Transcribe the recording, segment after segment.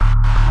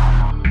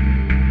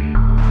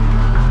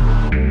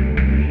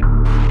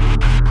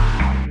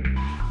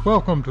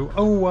Welcome to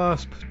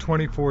OWASP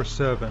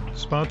 24/7,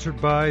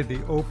 sponsored by the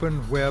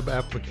Open Web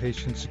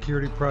Application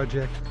Security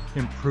Project,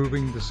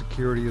 improving the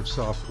security of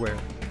software.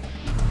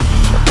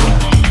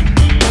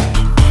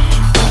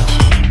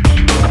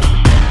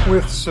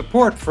 With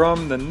support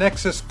from the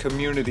Nexus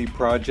Community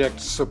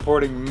Project,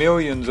 supporting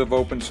millions of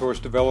open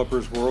source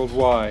developers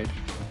worldwide,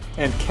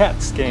 and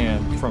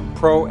CAT-SCAN from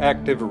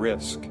Proactive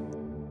Risk.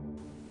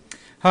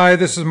 Hi,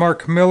 this is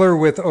Mark Miller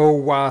with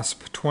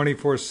OWASP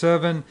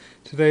 24/7.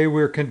 Today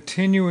we're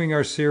continuing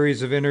our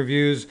series of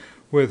interviews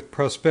with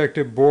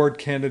prospective board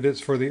candidates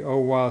for the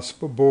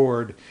OWASP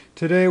board.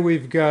 Today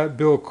we've got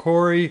Bill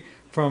Corey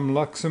from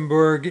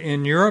Luxembourg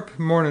in Europe.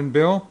 Morning,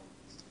 Bill.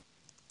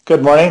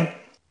 Good morning.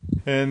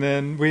 And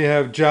then we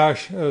have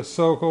Josh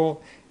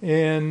Sokol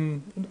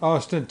in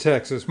Austin,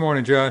 Texas.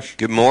 Morning, Josh.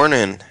 Good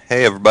morning.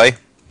 Hey, everybody.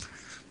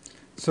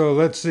 So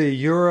let's see,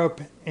 Europe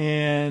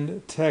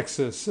and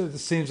Texas. It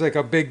seems like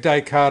a big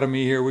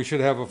dichotomy here. We should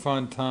have a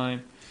fun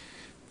time.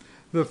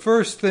 The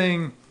first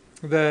thing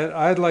that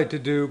I'd like to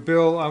do,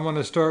 Bill, I want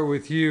to start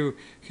with you.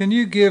 Can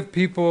you give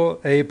people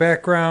a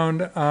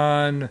background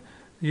on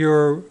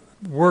your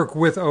work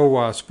with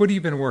OWASP? What have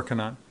you been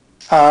working on?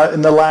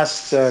 In the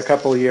last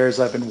couple of years,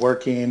 I've been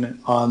working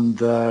on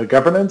the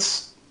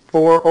governance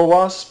for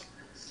OWASP.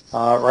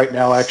 Right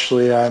now,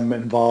 actually, I'm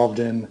involved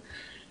in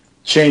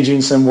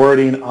changing some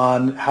wording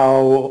on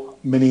how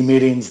many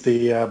meetings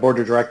the board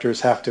of directors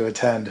have to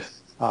attend.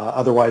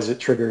 Otherwise, it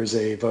triggers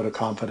a vote of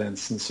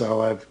confidence. And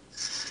so I've,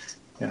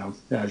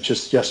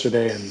 just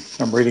yesterday, and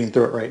I'm reading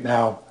through it right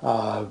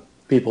now,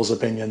 people's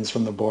opinions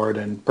from the board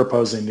and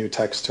proposing new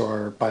text to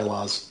our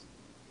bylaws.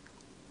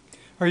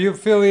 Are you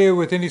affiliated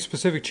with any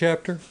specific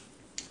chapter?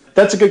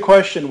 That's a good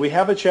question. We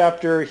have a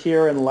chapter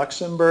here in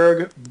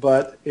Luxembourg,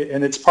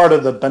 and it's part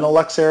of the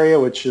Benelux area,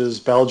 which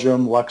is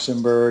Belgium,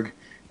 Luxembourg,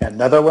 and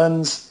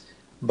Netherlands,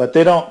 but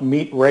they don't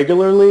meet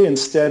regularly.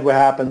 Instead, what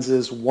happens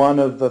is one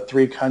of the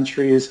three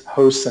countries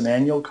hosts an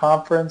annual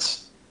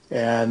conference,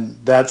 and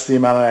that's the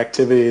amount of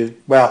activity.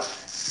 Well,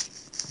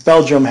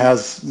 Belgium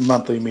has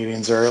monthly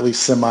meetings, or at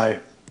least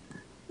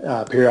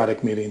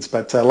semi-periodic meetings,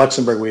 but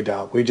Luxembourg we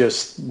don't. We do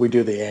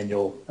the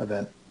annual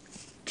event.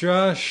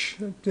 Josh,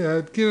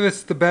 give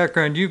us the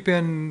background. You've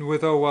been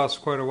with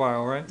OWASP quite a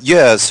while, right?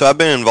 Yeah, so I've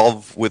been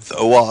involved with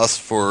OWASP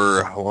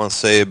for, I want to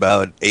say,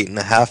 about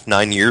 8.5,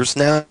 9 years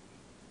now.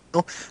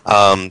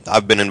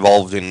 I've been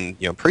involved in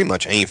pretty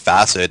much any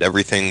facet,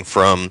 everything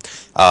from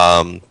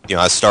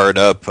I started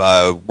up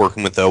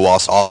working with the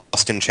OWASP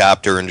Austin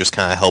chapter and just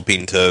kind of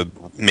helping to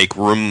make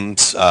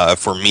rooms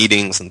for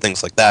meetings and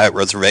things like that,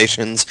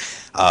 reservations.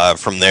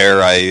 From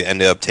there, I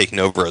ended up taking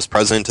over as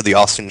president of the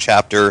Austin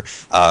chapter.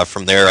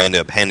 From there, I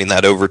ended up handing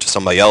that over to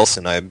somebody else,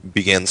 and I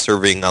began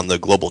serving on the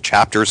Global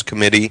Chapters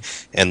Committee.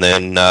 And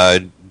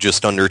then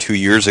just under 2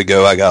 years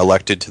ago, I got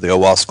elected to the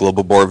OWASP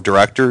Global Board of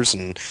Directors,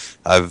 and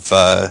I've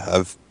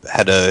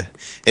had an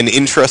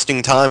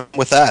interesting time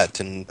with that,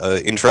 and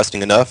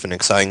interesting enough and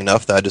exciting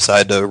enough that I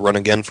decided to run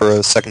again for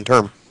a second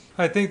term.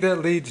 I think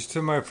that leads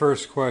to my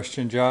first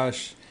question,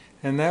 Josh,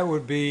 and that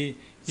would be,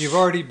 you've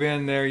already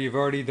been there, you've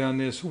already done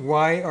this.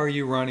 Why are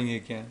you running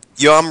again?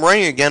 I'm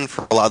running again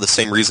for a lot of the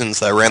same reasons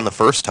that I ran the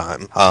first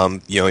time.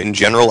 In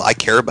general, I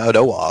care about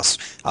OWASP.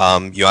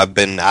 I've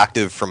been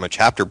active from a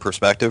chapter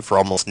perspective for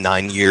almost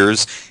 9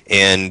 years,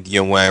 and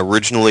when I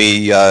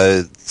originally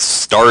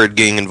started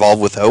getting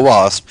involved with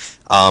OWASP,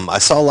 I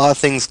saw a lot of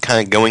things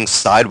kind of going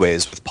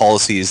sideways with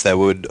policies that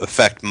would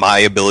affect my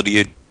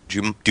ability to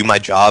do my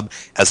job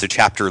as a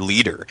chapter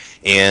leader.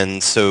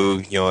 And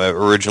so,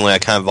 originally I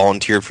kind of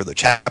volunteered for the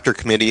chapter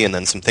committee, and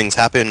then some things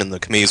happened and the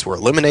committees were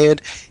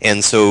eliminated.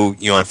 And so,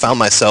 I found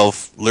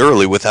myself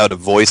literally without a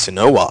voice in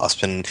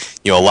OWASP. And,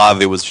 a lot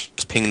of it was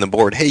just pinging the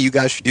board, hey, you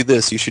guys should do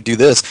this, you should do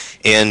this.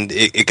 And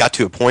it got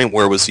to a point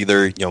where it was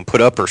either,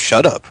 put up or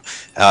shut up.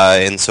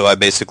 And so I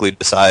basically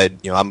decided,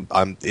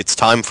 it's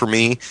time for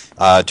me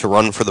to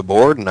run for the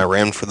board, and I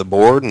ran for the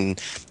board. And,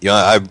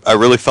 I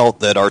really felt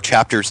that our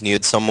chapters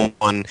needed someone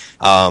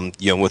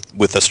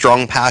with a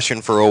strong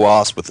passion for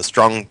OWASP, with a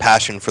strong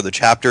passion for the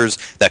chapters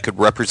that could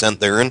represent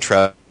their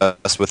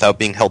interests without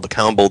being held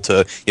accountable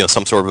to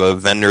some sort of a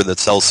vendor that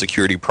sells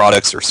security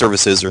products or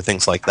services or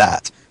things like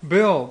that.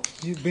 Bill,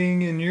 you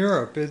being in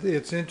Europe,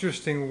 it's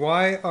interesting.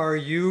 Why are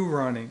you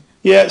running?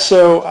 Yeah,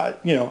 so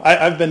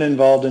I've been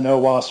involved in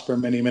OWASP for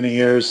many, many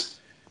years,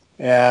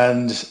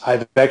 and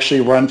I've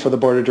actually run for the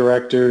board of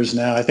directors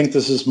now. I think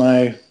this is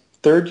my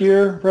third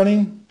year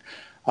running.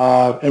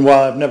 And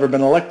while I've never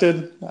been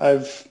elected,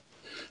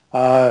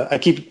 I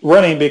keep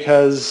running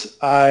because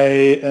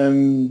I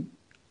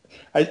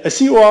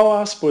see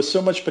OWASP with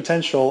so much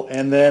potential,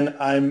 and then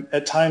I'm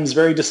at times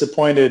very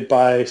disappointed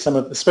by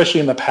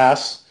especially in the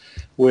past,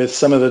 with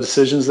some of the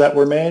decisions that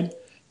were made.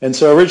 And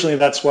so originally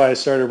that's why I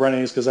started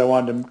running, is because I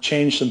wanted to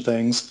change some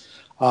things.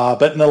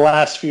 But in the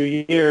last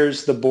few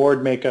years, the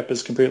board makeup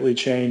has completely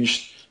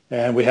changed,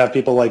 and we have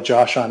people like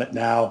Josh on it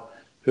now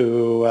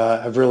who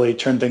have really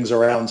turned things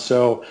around.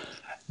 So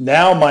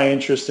now my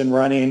interest in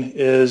running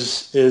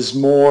is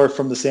more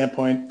from the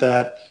standpoint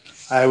that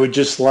I would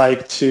just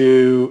like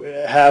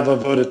to have a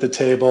vote at the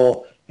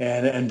table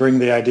and bring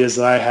the ideas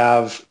that I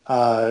have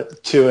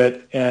to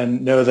it,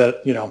 and know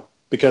that,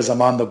 because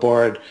I'm on the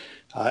board,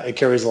 it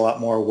carries a lot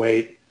more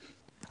weight.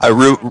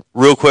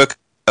 Real quick,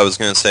 I was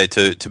going to say,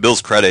 to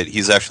Bill's credit,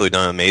 he's actually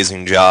done an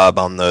amazing job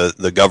on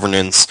the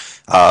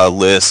governance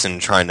list and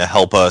trying to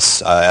help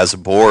us as a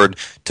board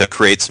to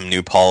create some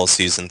new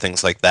policies and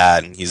things like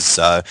that. And he's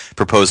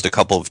proposed a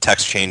couple of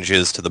text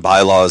changes to the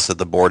bylaws that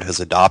the board has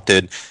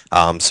adopted.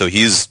 So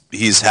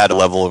he's had a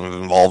level of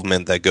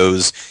involvement that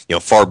goes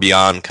far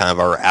beyond kind of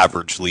our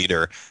average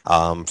leader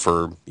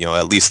for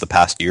at least the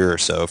past year or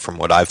so, from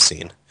what I've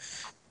seen.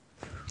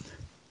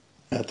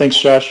 Thanks,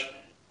 Josh.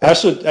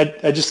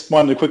 I just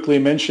wanted to quickly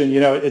mention,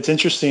 it's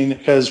interesting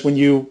because when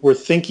you were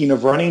thinking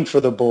of running for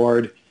the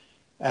board,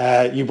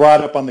 you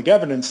brought up on the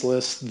governance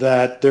list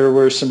that there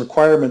were some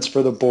requirements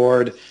for the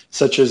board,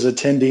 such as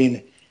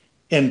attending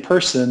in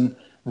person,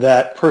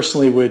 that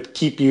personally would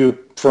keep you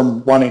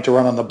from wanting to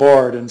run on the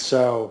board. And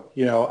so,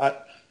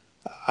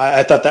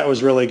 I thought that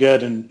was really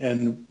good,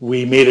 and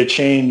we made a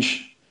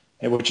change,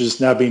 which is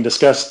now being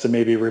discussed to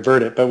maybe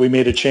revert it, but we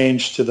made a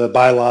change to the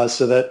bylaws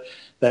so that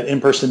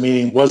in-person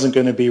meeting wasn't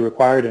going to be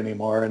required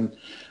anymore. And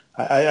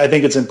I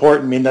think it's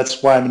important. I mean,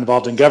 that's why I'm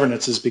involved in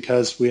governance, is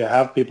because we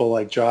have people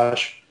like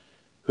Josh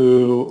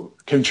who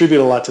contribute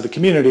a lot to the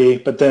community,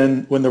 but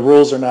then when the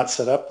rules are not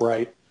set up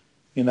right,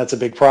 that's a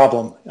big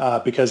problem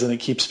because then it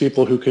keeps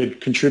people who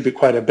could contribute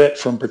quite a bit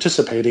from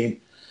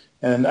participating.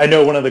 And I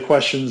know one of the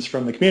questions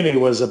from the community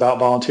was about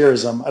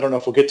volunteerism. I don't know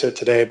if we'll get to it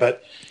today,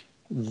 but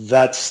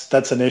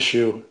that's an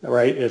issue,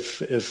 right?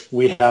 If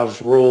we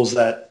have rules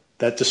that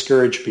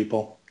discourage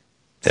people.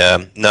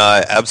 Yeah,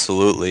 no,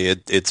 absolutely.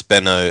 It's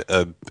been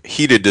a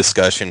heated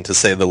discussion, to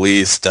say the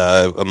least,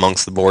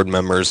 amongst the board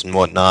members and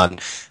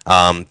whatnot.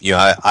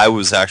 I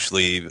was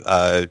actually,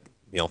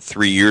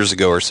 3 years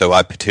ago or so,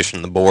 I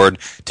petitioned the board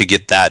to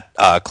get that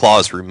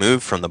clause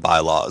removed from the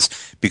bylaws,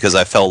 because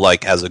I felt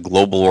like, as a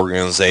global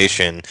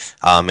organization,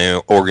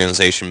 an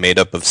organization made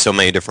up of so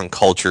many different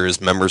cultures,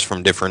 members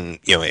from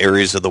different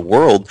areas of the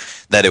world,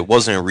 that it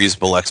wasn't a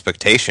reasonable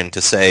expectation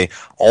to say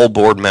all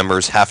board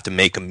members have to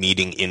make a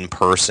meeting in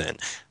person.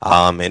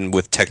 And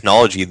with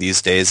technology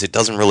these days, it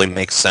doesn't really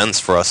make sense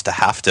for us to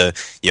have to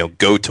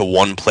go to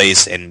one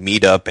place and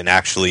meet up and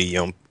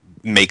actually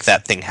make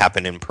that thing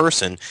happen in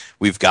person.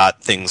 We've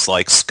got things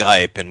like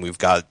Skype, and we've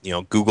got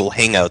Google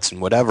Hangouts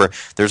and whatever.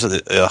 There's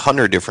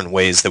 100 different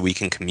ways that we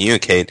can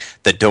communicate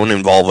that don't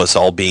involve us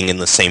all being in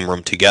the same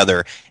room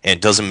together, and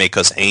it doesn't make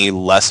us any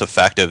less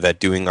effective at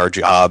doing our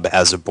job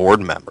as a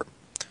board member.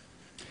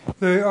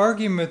 The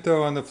argument,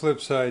 though, on the flip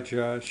side,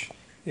 Josh,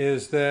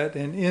 is that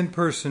an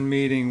in-person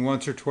meeting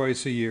once or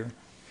twice a year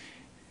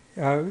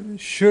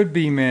should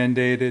be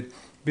mandated,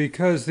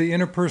 because the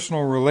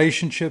interpersonal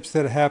relationships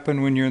that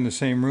happen when you're in the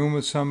same room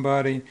with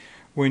somebody,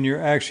 when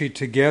you're actually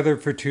together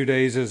for 2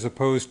 days as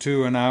opposed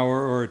to an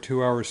hour or a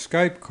 2-hour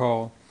Skype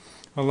call,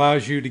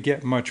 allows you to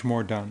get much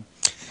more done.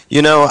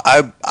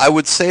 I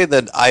would say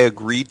that I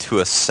agree to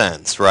a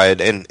sense,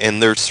 right?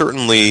 And there's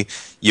certainly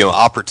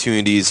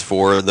opportunities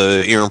for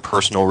the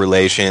interpersonal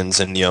relations,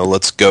 and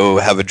let's go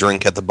have a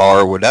drink at the bar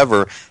or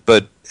whatever.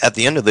 But at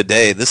the end of the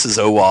day, this is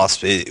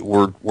OWASP.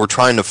 We're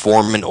trying to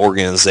form an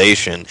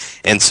organization,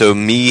 and so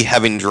me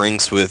having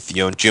drinks with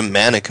Jim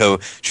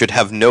Manico should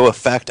have no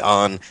effect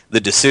on the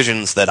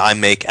decisions that I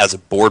make as a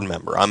board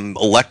member. I'm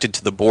elected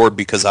to the board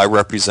because I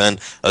represent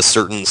a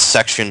certain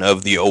section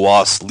of the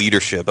OWASP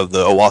leadership, of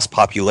the OWASP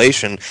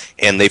population,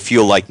 and they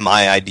feel like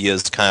my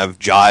ideas kind of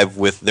jive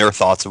with their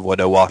thoughts of what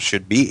OWASP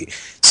should be.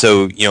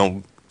 So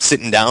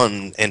sitting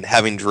down and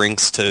having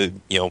drinks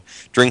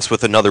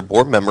with another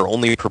board member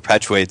only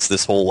perpetuates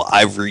this whole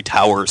ivory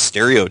tower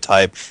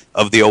stereotype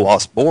of the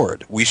OWASP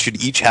board. We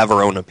should each have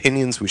our own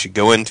opinions. We should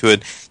go into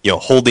it,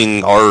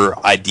 holding our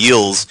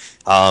ideals,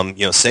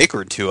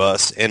 sacred to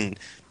us, and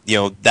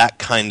that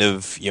kind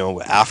of,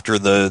 after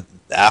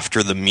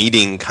the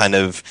meeting, kind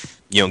of,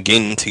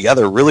 getting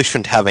together really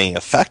shouldn't have any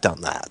effect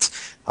on that.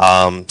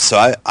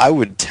 So I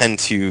would tend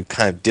to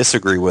kind of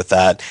disagree with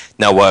that.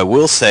 Now, what I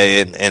will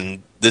say,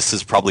 and this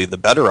is probably the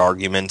better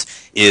argument,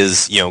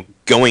 is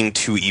going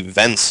to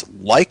events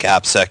like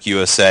AppSec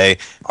USA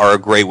are a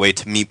great way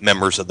to meet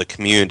members of the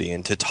community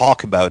and to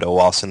talk about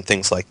OWASP and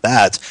things like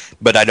that,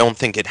 but I don't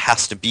think it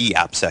has to be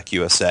AppSec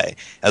USA.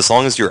 As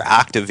long as you're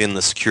active in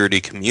the security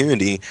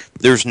community,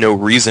 there's no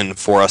reason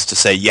for us to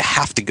say you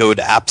have to go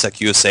to AppSec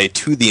USA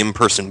to the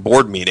in-person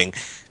board meeting.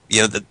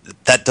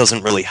 That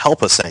doesn't really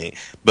help us any.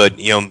 But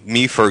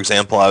me, for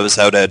example, I was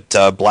out at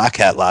Black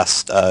Hat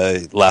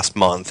last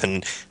month,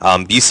 and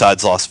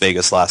B-Sides Las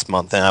Vegas last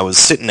month, and I was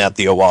sitting at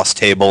the OWASP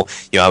table.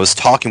 I was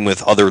talking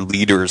with other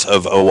leaders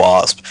of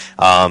OWASP.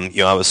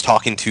 I was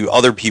talking to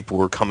other people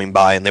who were coming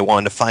by, and they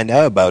wanted to find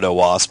out about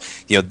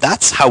OWASP.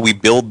 That's how we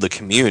build the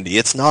community.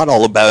 It's not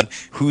all about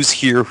who's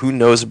here, who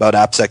knows about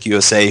AppSec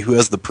USA, who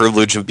has the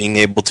privilege of being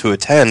able to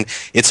attend.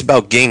 It's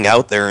about getting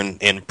out there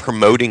and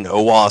promoting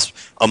OWASP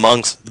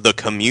amongst the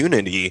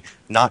community,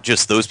 not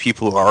just those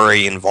people who are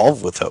already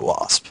involved with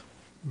OWASP.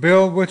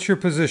 Bill, what's your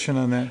position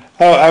on that?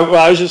 Oh,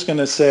 I was just going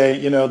to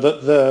say, I know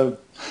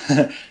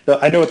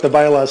what the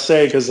bylaws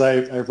say because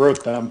I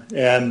wrote them,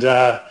 and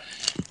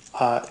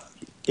what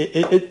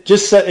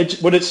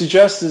it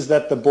suggests is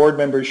that the board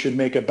members should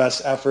make a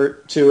best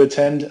effort to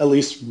attend at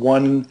least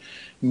one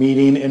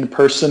meeting in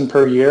person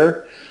per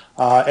year.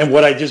 And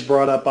what I just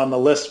brought up on the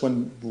list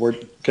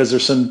because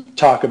there's some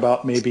talk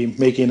about maybe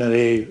making it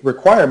a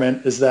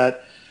requirement, is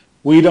that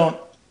we don't,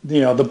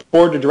 the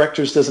board of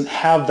directors doesn't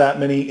have that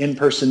many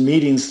in-person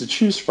meetings to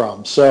choose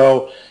from.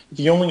 So if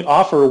you only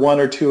offer one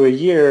or two a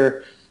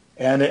year,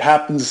 and it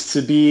happens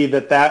to be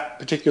that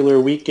particular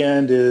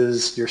weekend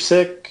is you're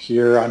sick,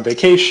 you're on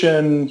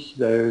vacation,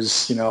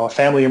 there's, a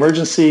family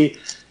emergency,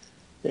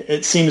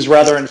 it seems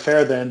rather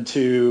unfair then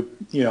to,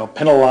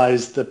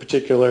 penalize the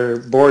particular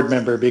board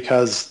member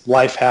because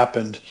life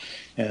happened.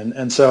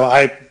 And so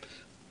I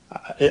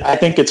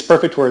think it's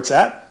perfect where it's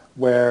at,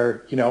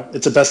 where,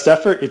 it's a best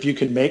effort. If you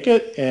can make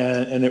it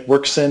and it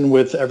works in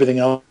with everything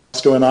else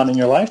going on in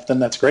your life, then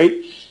that's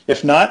great.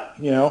 If not,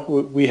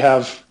 we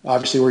have,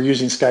 obviously we're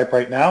using Skype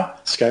right now.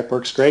 Skype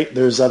works great.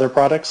 There's other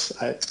products.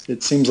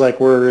 It seems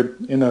like we're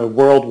in a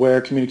world where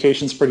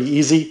communication's pretty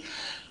easy.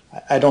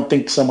 I don't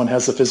think someone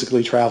has to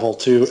physically travel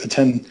to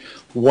attend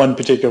one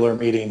particular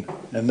meeting.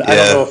 And I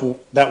don't know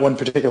if that one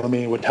particular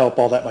meeting would help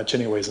all that much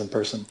anyways in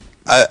person.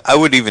 I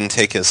would even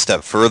take it a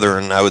step further,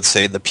 and I would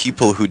say the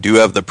people who do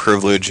have the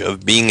privilege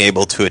of being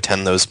able to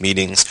attend those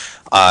meetings,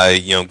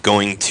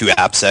 going to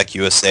AppSec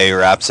USA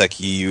or AppSec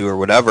EU or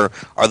whatever,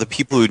 are the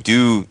people who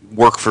do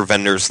work for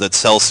vendors that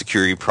sell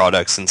security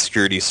products and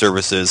security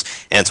services,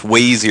 and it's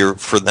way easier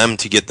for them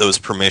to get those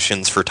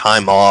permissions for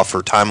time off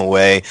or time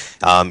away,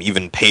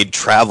 even paid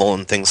travel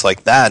and things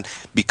like that,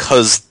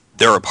 because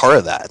they're a part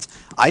of that.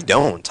 I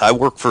don't. I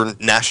work for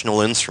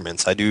National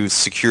Instruments. I do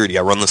security.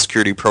 I run the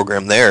security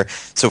program there.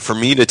 So for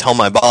me to tell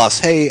my boss,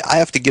 hey, I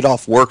have to get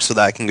off work so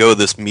that I can go to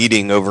this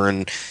meeting over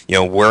in,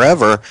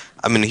 wherever,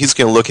 I mean, he's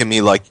going to look at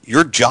me like,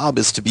 your job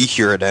is to be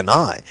here at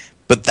NI.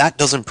 But that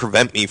doesn't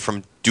prevent me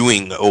from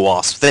doing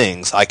OWASP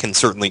things. I can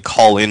certainly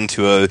call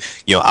into a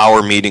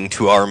hour meeting,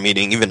 2 hour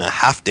meeting, even a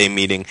half day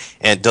meeting,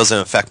 and it doesn't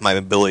affect my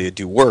ability to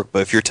do work.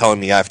 But if you're telling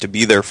me I have to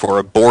be there for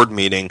a board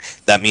meeting,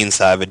 that means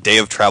that I have a day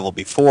of travel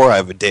before, I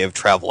have a day of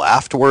travel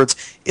afterwards.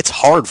 It's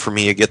hard for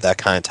me to get that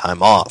kind of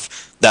time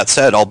off. That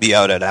said, I'll be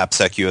out at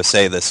AppSec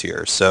USA this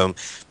year, so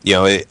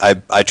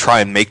I try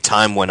and make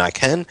time when I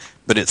can,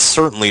 but it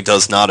certainly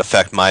does not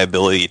affect my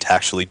ability to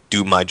actually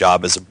do my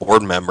job as a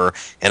board member,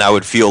 and I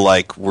would feel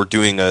like we're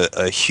doing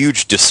a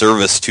huge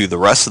disservice to the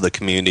rest of the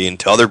community and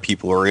to other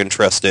people who are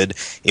interested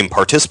in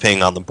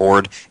participating on the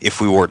board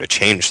if we were to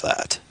change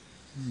that.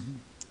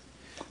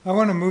 Mm-hmm. I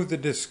want to move the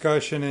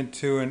discussion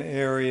into an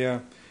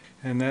area,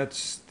 and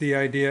that's the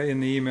idea in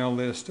the email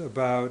list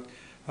about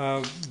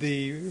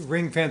the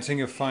ring fencing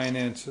of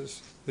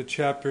finances, the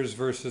chapters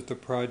versus the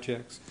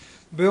projects.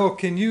 Bill,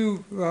 can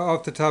you,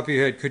 off the top of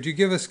your head, could you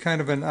give us kind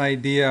of an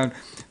idea?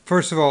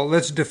 First of all,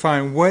 let's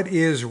define what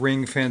is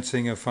ring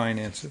fencing of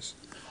finances.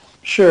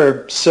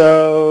 Sure.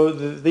 So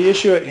the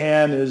issue at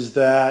hand is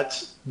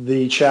that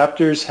the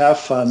chapters have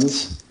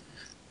funds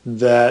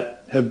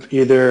that have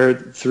either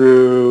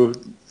through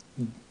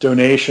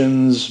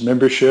donations,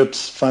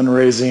 memberships,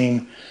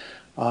 fundraising,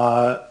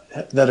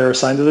 that are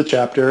assigned to the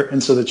chapter,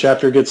 and so the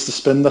chapter gets to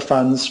spend the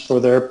funds for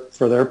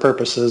their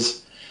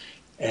purposes,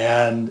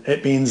 and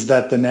it means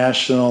that the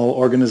national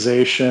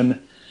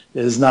organization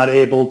is not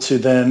able to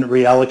then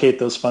reallocate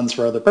those funds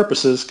for other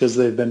purposes because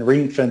they've been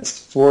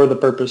ring-fenced for the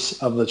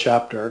purpose of the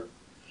chapter.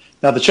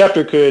 Now, the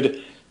chapter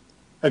could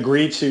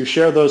agree to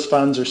share those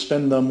funds or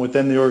spend them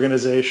within the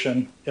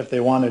organization if they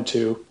wanted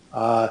to.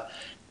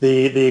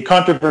 The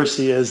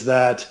controversy is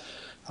that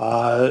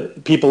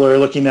people are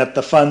looking at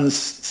the funds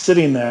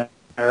sitting there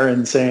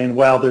and saying,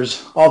 well,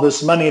 there's all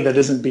this money that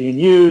isn't being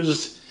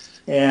used,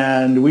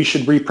 and we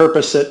should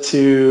repurpose it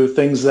to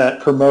things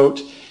that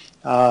promote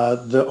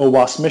the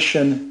OWASP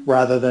mission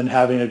rather than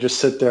having it just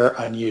sit there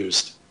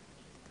unused.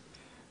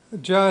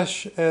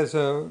 Josh, as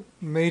a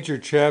major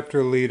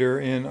chapter leader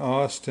in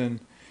Austin,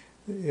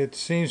 it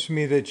seems to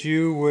me that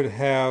you would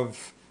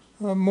have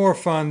more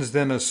funds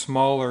than a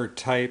smaller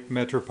type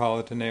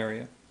metropolitan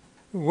area.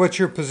 What's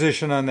your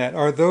position on that?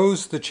 Are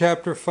those the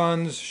chapter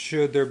funds?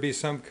 Should there be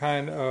some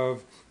kind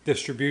of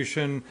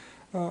distribution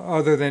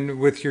other than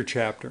with your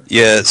chapter?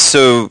 Yeah,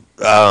 so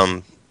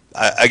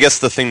I guess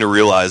the thing to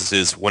realize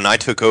is when I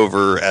took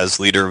over as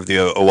leader of the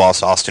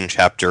OWASP Austin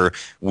chapter,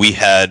 we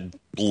had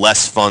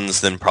less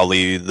funds than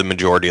probably the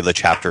majority of the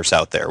chapters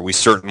out there. We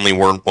certainly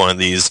weren't one of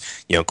these,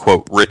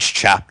 quote, rich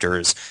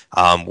chapters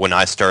when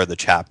I started the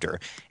chapter.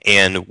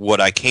 And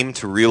what I came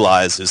to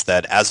realize is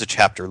that as a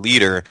chapter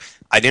leader,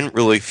 I didn't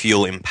really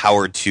feel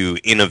empowered to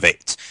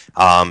innovate.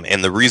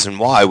 And the reason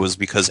why was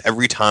because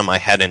every time I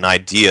had an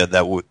idea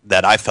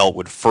that I felt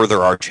would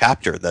further our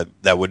chapter,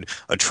 that would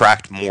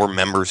attract more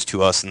members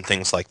to us and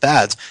things like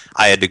that,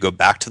 I had to go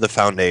back to the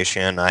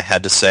foundation. I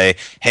had to say,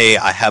 hey,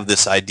 I have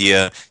this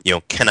idea,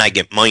 can I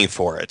get money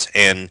for it?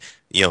 And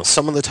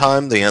Some of the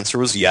time the answer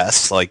was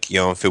yes. Like,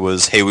 if it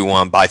was, hey, we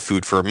want to buy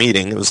food for a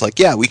meeting, it was like,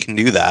 yeah, we can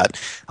do that.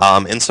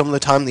 And some of the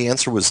time the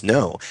answer was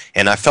no.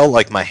 And I felt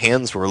like my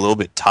hands were a little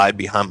bit tied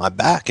behind my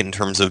back in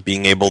terms of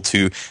being able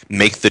to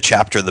make the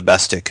chapter the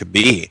best it could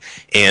be.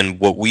 And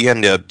what we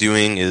ended up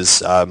doing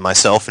is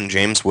myself and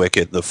James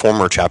Wickett, the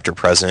former chapter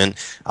president,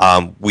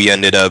 we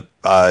ended up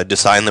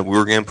deciding that we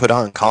were going to put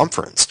on a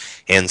conference.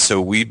 And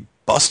so we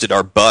busted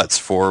our butts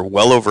for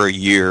well over a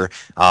year,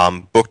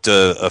 booked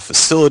a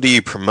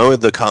facility, promoted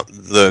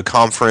the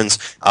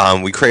conference.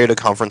 We created a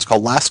conference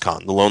called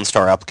LastCon, the Lone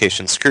Star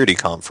Application Security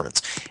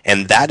Conference.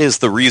 And that is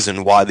the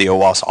reason why the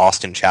OWASP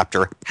Austin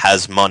chapter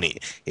has money,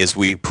 is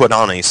we put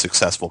on a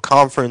successful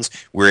conference.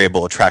 We were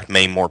able to attract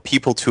many more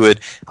people to it.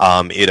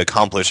 It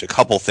accomplished a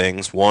couple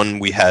things. One,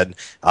 we had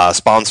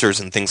sponsors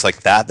and things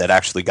like that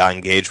actually got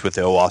engaged with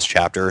the OWASP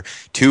chapter.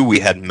 Two, we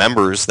had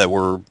members that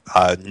were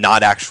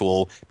not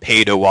actual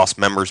paid OWASP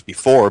members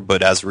before,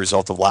 but as a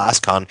result of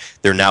LastCon,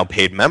 they're now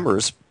paid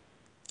members.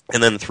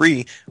 And then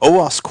three,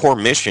 OWASP's core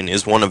mission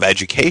is one of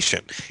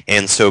education.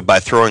 And so by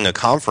throwing a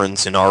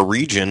conference in our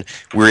region,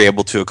 we're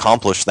able to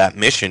accomplish that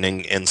mission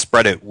and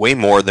spread it way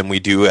more than we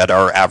do at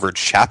our average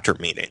chapter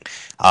meeting.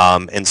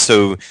 And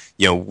so,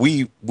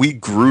 we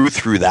grew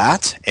through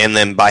that. And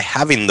then by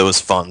having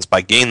those funds,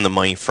 by gaining the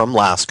money from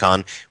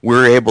LastCon, we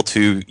were able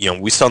to,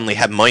 we suddenly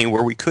had money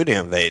where we could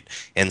innovate.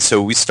 And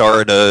so we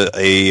started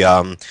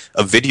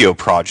a video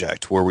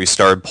project where we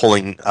started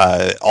pulling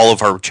all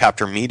of our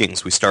chapter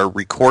meetings. We started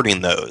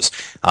recording those.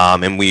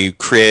 And we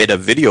created a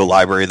video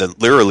library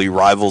that literally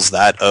rivals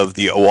that of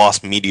the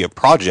OWASP Media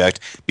Project,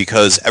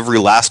 because every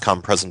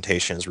LastCon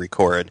presentation is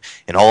recorded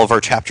and all of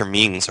our chapter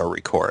meetings are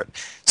recorded.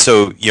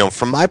 So,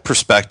 from my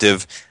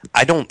perspective,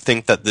 I don't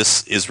think that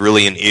this is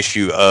really an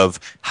issue of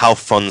how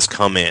funds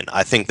come in.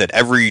 I think that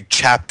every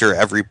chapter,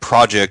 every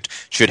project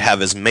should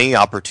have as many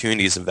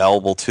opportunities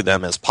available to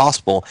them as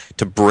possible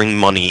to bring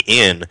money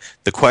in.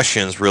 The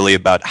question is really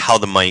about how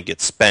the money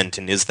gets spent,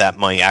 and is that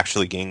money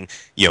actually getting,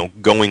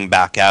 going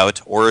back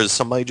out, or is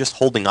somebody just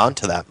holding on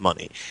to that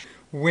money?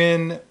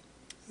 When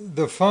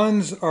the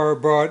funds are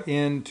brought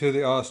into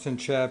the Austin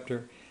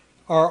chapter,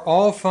 are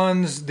all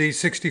funds the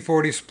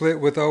 60-40 split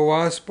with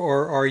OWASP,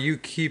 or are you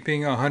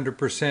keeping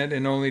 100%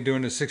 and only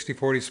doing a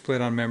 60-40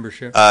 split on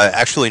membership?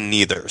 Actually,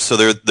 neither. So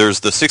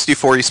there's the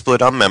 60-40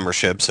 split on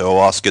membership, so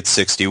OWASP gets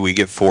 60, we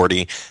get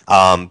 40.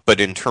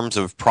 But in terms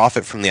of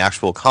profit from the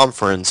actual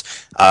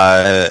conference,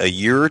 a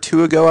year or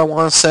two ago, I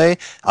want to say,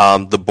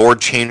 the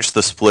board changed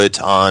the split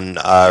on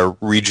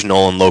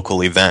regional and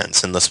local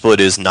events, and the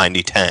split is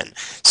 90-10.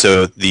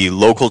 So the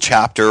local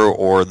chapter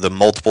or the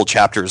multiple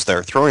chapters that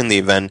are throwing the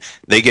event,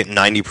 they get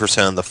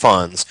 90% of the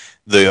funds.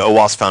 The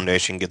OWASP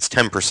Foundation gets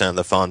 10% of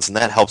the funds, and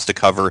that helps to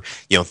cover,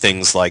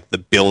 things like the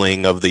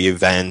billing of the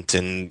event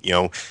and,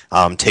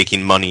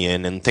 taking money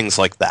in and things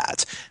like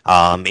that,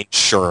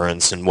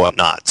 insurance and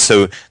whatnot.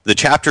 So the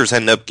chapters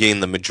end up getting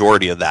the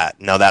majority of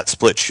that. Now, that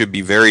split should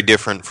be very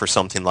different for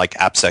something like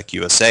AppSec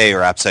USA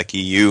or AppSec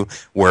EU,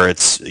 where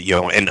it's,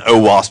 an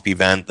OWASP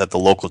event that the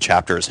local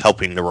chapter is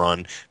helping to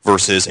run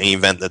versus an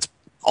event that's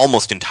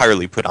almost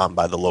entirely put on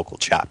by the local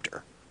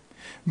chapter.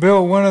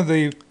 Bill, one of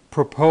the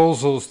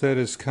proposals that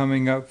is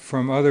coming up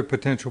from other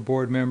potential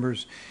board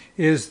members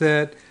is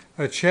that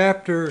a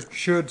chapter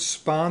should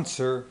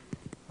sponsor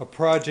a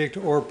project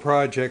or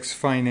projects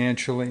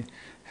financially.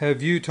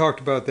 Have you talked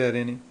about that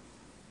any?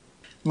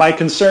 My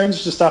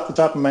concerns, just off the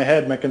top of my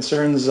head, my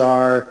concerns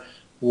are,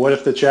 what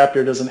if the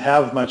chapter doesn't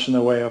have much in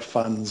the way of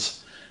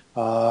funds?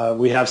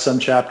 We have some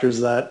chapters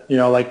that,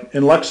 like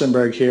in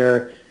Luxembourg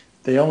here,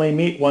 they only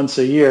meet once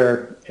a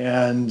year,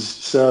 and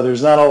so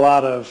there's not a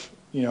lot of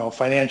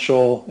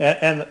financial,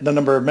 and the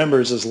number of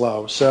members is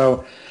low.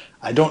 So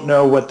I don't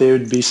know what they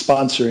would be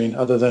sponsoring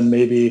other than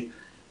maybe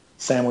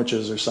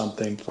sandwiches or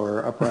something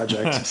for a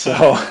project.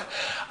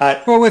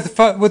 Well, with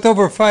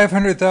over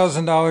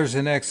 $500,000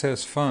 in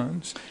excess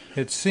funds,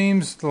 it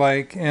seems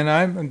like, and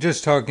I'm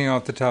just talking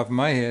off the top of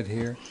my head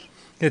here,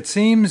 it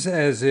seems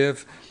as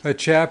if a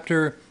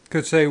chapter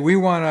could say, we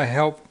want to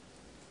help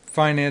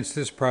finance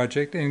this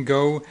project and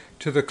go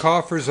to the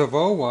coffers of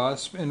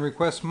OWASP and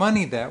request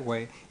money that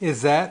way.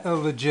 Is that a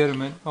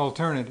legitimate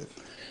alternative?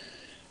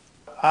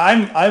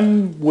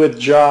 I'm with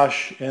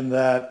Josh in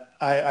that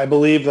I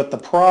believe that the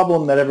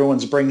problem that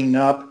everyone's bringing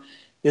up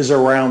is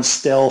around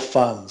stale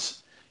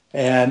funds.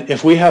 And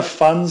if we have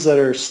funds that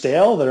are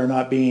stale, that are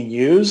not being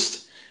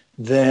used,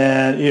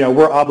 then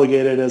we're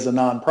obligated as a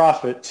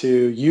nonprofit to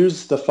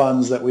use the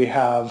funds that we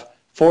have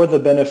for the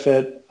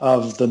benefit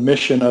of the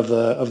mission of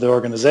the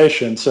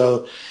organization.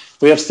 So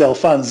if we have stale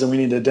funds, then we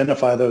need to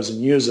identify those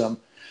and use them.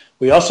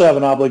 We also have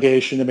an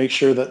obligation to make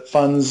sure that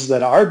funds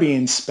that are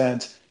being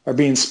spent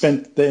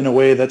in a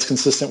way that's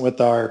consistent with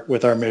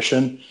our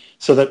mission,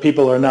 so that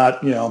people are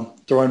not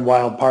throwing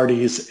wild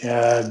parties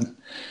and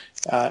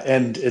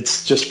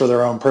it's just for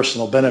their own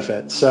personal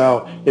benefit.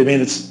 So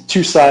it's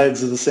two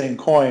sides of the same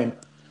coin.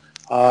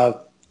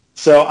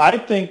 So I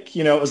think,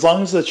 as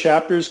long as the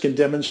chapters can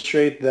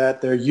demonstrate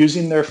that they're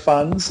using their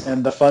funds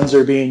and the funds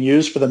are being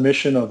used for the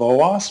mission of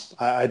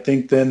OWASP, I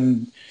think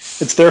then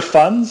it's their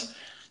funds.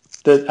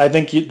 That I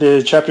think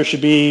the chapter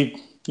should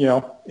be,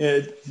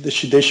 they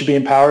should be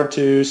empowered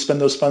to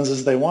spend those funds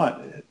as they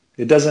want.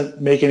 It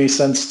doesn't make any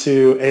sense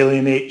to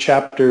alienate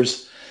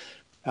chapters,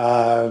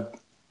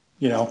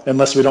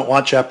 unless we don't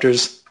want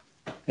chapters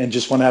and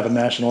just want to have a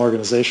national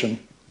organization.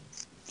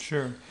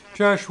 Sure.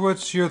 Josh,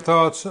 what's your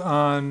thoughts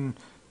on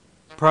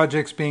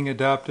projects being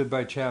adopted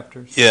by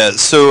chapters? Yeah,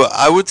 so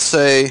I would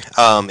say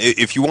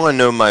if you want to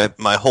know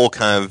my whole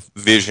kind of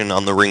vision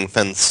on the ring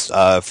fence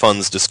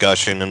funds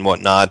discussion and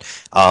whatnot,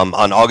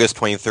 on August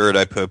 23rd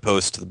I put a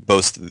post to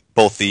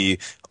both the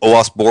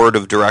OWASP Board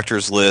of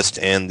Directors list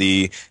and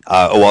the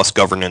OWASP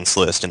Governance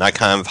list, and I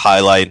kind of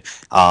highlight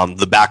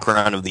the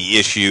background of the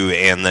issue,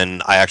 and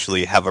then I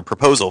actually have a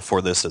proposal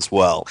for this as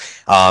well.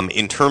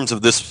 In terms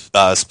of this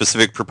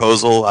specific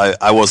proposal,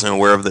 I wasn't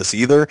aware of this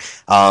either,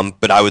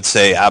 but I would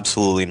say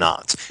absolutely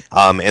not.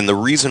 And the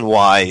reason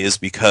why is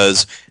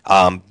because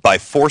by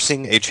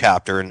forcing a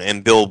chapter,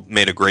 and Bill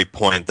made a great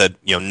point that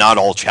not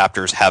all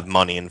chapters have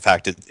money. In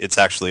fact, it's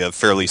actually a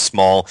fairly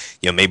small,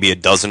 maybe a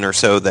dozen or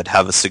so that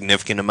have a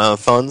significant amount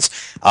of funds.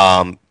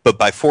 But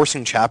by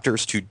forcing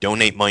chapters to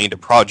donate money to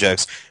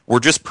projects,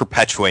 we're just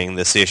perpetuating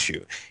this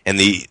issue. And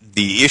the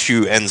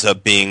issue ends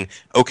up being,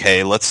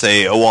 okay, let's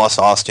say OWASP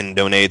Austin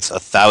donates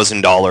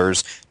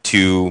 $1,000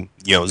 to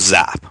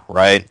ZAP,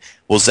 right?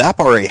 Well, ZAP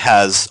already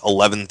has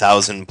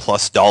 $11,000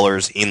 plus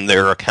in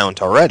their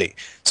account already.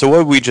 So what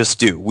do we just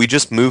do? We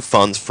just move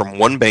funds from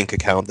one bank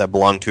account that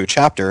belonged to a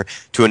chapter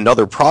to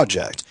another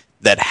project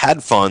that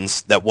had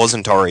funds that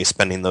wasn't already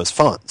spending those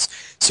funds.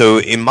 So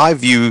in my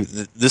view,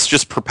 this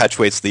just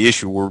perpetuates the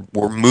issue.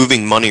 We're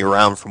moving money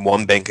around from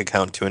one bank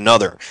account to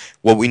another.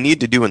 What we need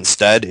to do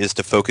instead is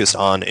to focus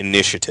on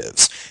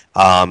initiatives.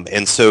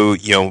 And so,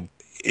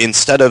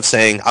 instead of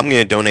saying, I'm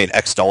going to donate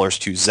X dollars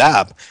to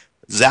ZAP,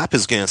 ZAP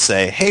is going to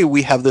say, hey,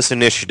 we have this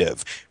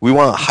initiative. We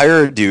want to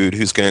hire a dude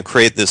who's going to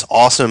create this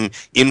awesome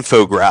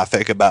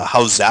infographic about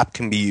how ZAP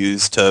can be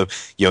used to,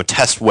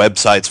 test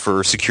websites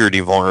for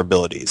security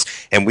vulnerabilities.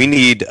 And we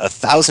need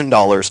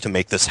 $1,000 to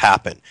make this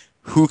happen.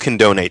 Who can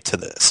donate to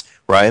this?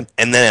 Right?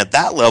 And then at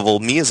that level,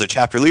 me as a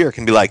chapter leader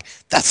can be like,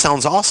 that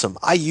sounds awesome.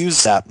 I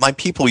use ZAP. My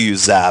people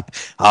use ZAP.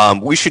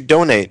 We should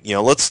donate.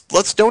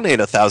 Let's donate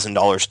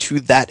 $1,000 to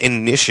that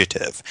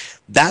initiative.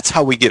 That's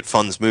how we get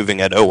funds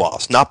moving at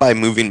OWASP, not by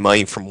moving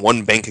money from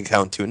one bank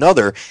account to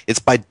another. It's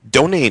by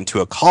donating to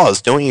a cause,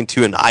 donating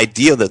to an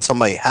idea that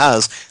somebody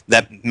has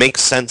that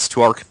makes sense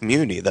to our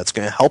community, that's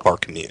going to help our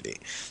community.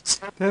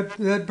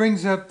 That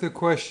brings up the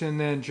question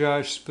then,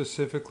 Josh,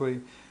 specifically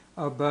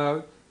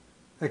about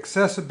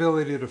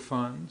accessibility to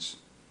funds.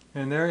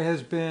 And there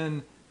has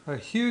been a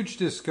huge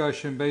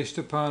discussion based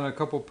upon a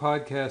couple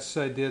podcasts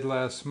I did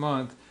last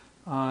month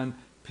on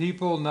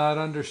people not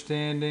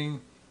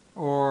understanding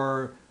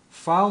or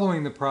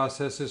following the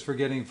processes for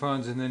getting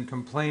funds and then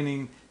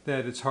complaining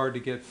that it's hard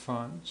to get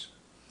funds.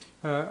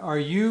 Are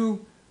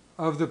you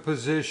of the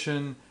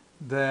position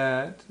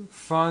that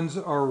funds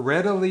are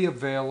readily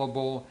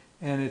available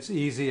and it's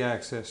easy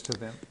access to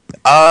them?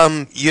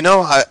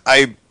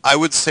 I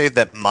would say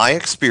that my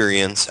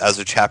experience as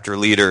a chapter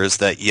leader is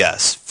that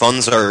yes,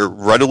 funds are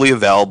readily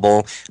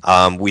available.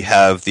 We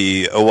have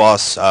the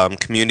OWASP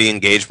community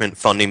engagement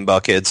funding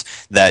buckets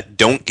that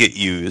don't get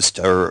used,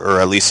 or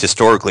at least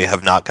historically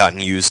have not gotten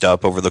used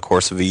up over the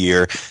course of a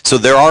year. So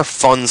there are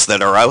funds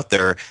that are out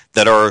there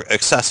that are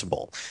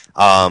accessible.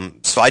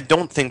 So I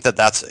don't think that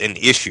that's an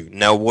issue.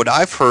 Now, what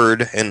I've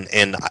heard,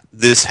 and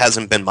this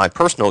hasn't been my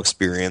personal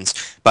experience,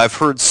 but I've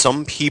heard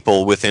some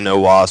people within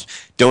OWASP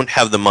don't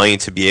have the money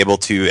to be able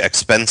to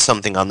expend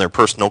something on their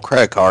personal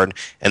credit card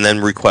and then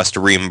request a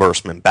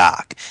reimbursement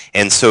back.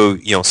 And so,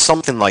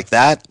 something like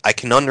that, I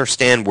can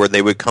understand where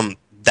they would come,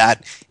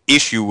 that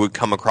issue would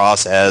come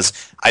across as,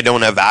 I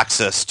don't have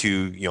access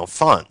to,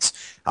 funds.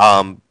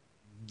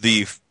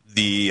 The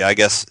I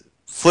guess,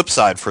 flip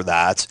side for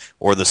that,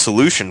 or the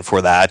solution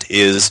for that,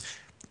 is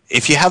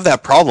if you have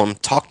that problem,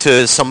 talk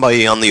to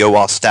somebody on the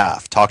OWASP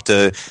staff, talk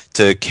to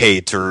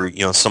Kate or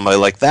somebody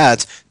like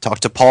that, talk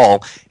to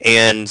Paul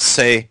and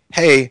say,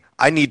 hey,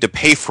 I need to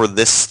pay for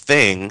this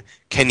thing,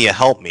 can you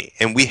help me?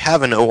 And we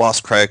have an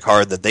OWASP credit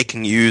card that they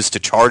can use to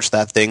charge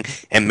that thing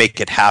and make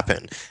it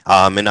happen.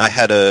 And I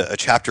had a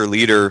chapter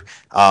leader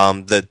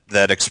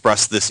that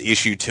expressed this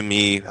issue to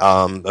me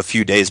a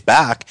few days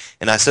back,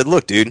 and I said,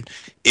 look, dude,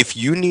 if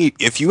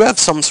you have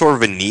some sort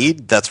of a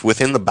need that's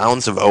within the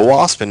bounds of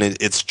OWASP and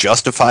it's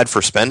justified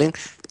for spending,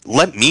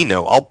 let me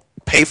know. I'll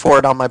pay for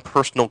it on my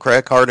personal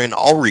credit card and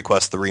I'll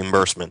request the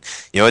reimbursement.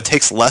 It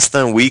takes less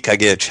than a week. I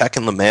get a check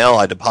in the mail.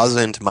 I deposit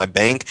it into my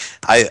bank.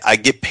 I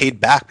get paid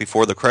back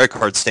before the credit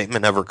card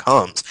statement ever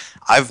comes.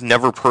 I've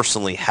never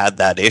personally had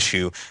that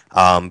issue,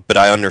 but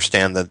I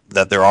understand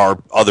that there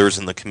are others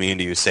in the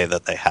community who say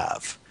that they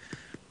have.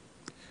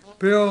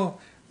 Bill,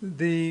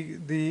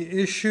 the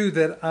issue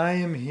that I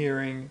am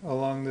hearing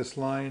along this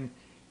line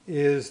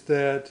is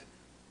that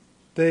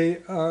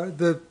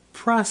the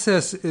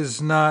process is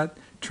not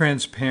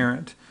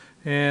transparent.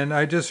 And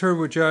I just heard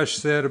what Josh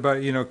said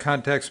about,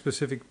 contact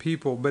specific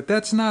people, but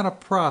that's not a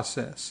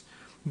process.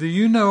 Do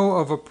you know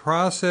of a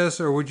process,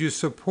 or would you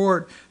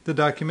support the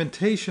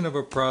documentation of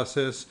a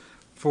process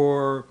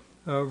for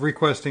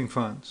requesting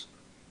funds?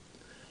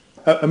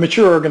 A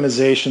mature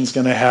organization is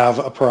going to have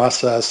a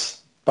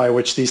process by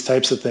which these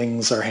types of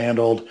things are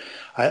handled.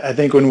 I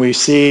think when we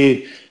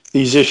see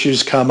these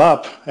issues come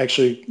up,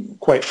 actually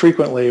quite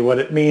frequently, what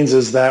it means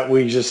is that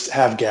we just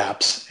have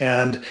gaps.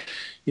 And,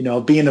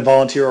 being a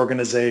volunteer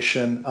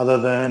organization, other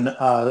than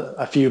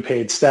a few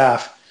paid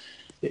staff,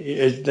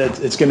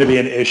 it's going to be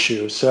an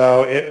issue.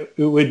 So it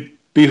would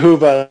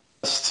behoove us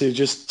to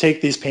just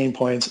take these pain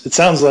points. It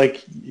sounds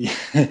like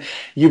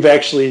you've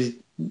actually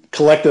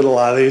collected a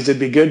lot of these. It'd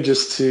be good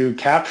just to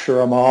capture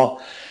them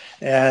all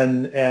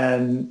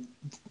and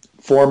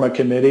form a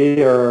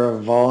committee or a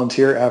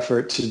volunteer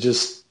effort to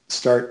just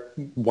start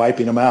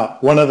wiping them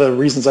out. One of the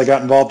reasons I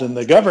got involved in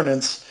the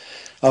governance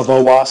of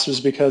OWASP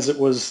was because it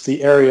was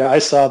the area I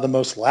saw the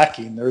most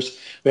lacking.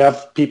 We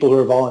have people who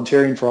are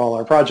volunteering for all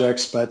our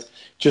projects, but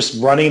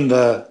just running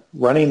the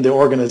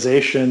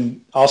organization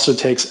also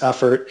takes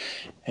effort.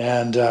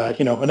 And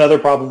another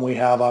problem we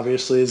have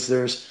obviously is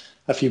there's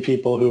a few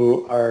people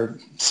who are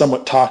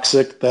somewhat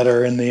toxic that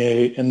are in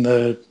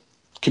the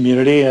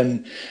community,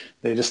 and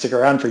they just stick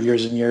around for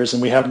years and years,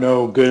 and we have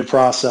no good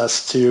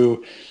process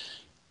to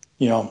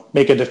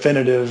make a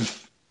definitive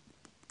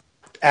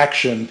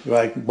action,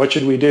 like what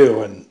should we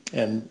do,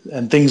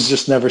 and things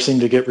just never seem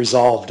to get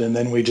resolved, and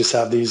then we just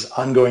have these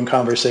ongoing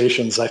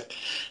conversations. I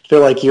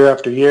feel like year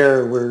after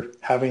year we're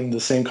having the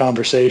same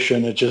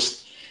conversation.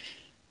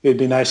 It'd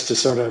be nice to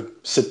sort of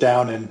sit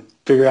down and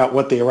figure out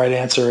what the right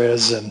answer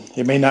is, and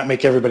it may not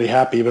make everybody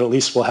happy, but at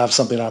least we'll have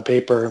something on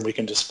paper and we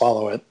can just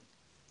follow it.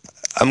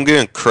 I'm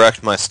going to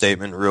correct my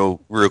statement real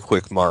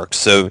quick, Mark.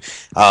 So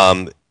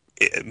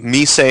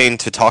me saying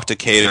to talk to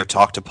Kate or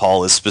talk to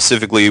Paul is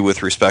specifically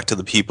with respect to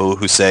the people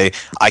who say,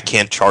 I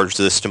can't charge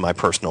this to my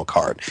personal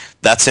card.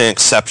 That's an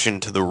exception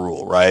to the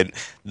rule, right?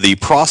 The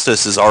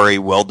process is already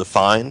well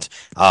defined,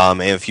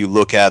 and if you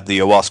look at the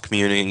OWASP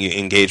Community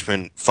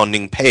Engagement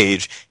Funding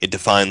page, it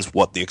defines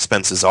what the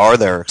expenses are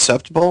that are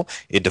acceptable.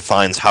 It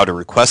defines how to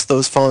request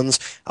those funds,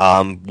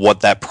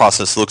 what that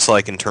process looks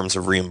like in terms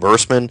of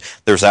reimbursement.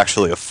 There's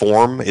actually a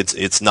form.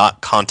 It's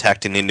not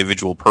contact an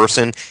individual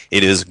person.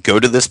 It is go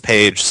to this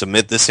page,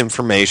 submit this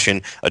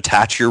information,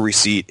 attach your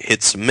receipt,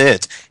 hit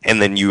submit, and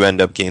then you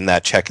end up getting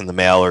that check in the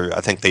mail, or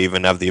I think they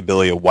even have the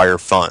ability to wire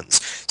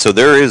funds. So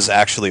there is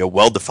actually a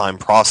well-defined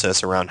process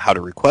around how to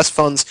request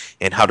funds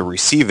and how to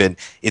receive it.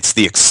 It's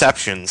the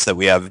exceptions that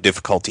we have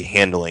difficulty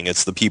handling.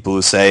 It's the people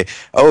who say,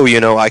 oh,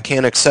 I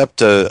can't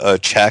accept a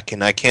check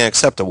and I can't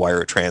accept a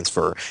wire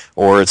transfer.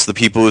 Or it's the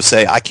people who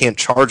say, I can't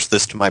charge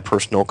this to my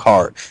personal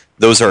card.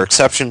 Those are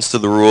exceptions to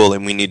the rule,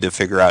 and we need to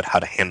figure out how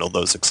to handle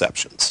those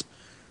exceptions.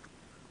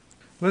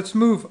 Let's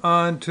move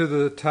on to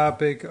the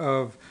topic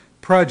of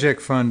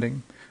project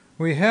funding.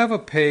 We have a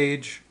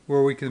page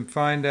where we can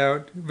find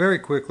out very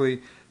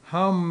quickly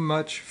how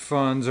much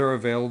funds are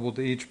available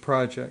to each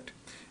project.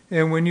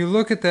 And when you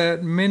look at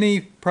that,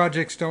 many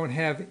projects don't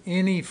have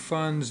any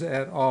funds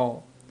at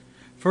all.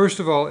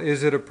 First of all,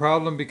 is it a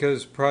problem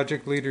because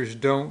project leaders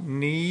don't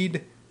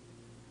need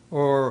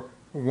or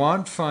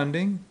want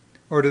funding,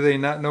 or do they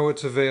not know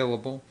it's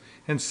available?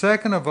 And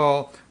second of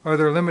all, are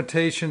there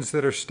limitations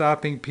that are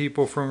stopping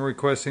people from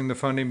requesting the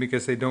funding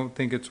because they don't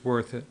think it's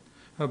worth it?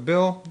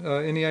 Bill,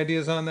 any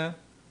ideas on that?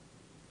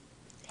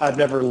 I've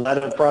never led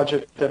a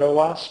project at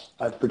OWASP.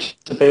 I've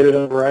participated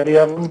in a variety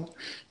of them,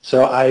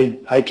 so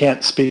I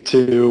can't speak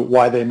to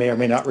why they may or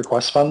may not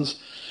request funds.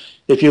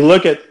 If you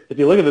look at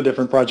the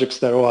different projects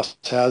that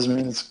OWASP has,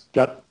 it's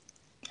got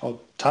a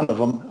ton of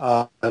them.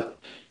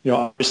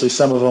 Obviously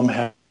some of them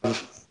have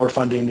more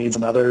funding needs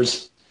than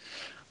others.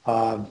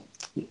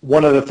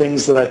 One of the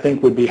things that I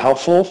think would be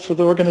helpful for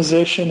the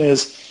organization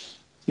is,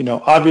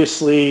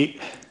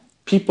 obviously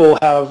people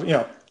have,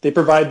 they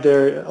provide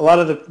a lot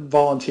of the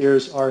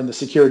volunteers are in the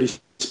security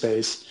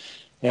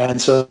space,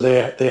 and so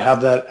they have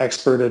that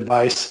expert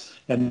advice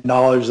and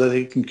knowledge that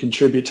they can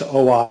contribute to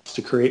OWASP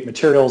to create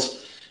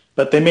materials,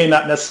 but they may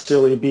not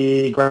necessarily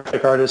be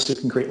graphic artists who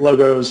can create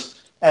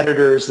logos,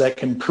 editors that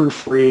can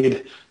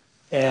proofread,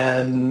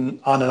 and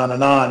on and on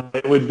and on.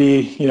 It would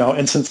be,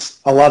 and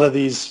since a lot of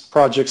these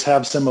projects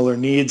have similar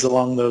needs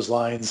along those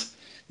lines,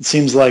 it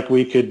seems like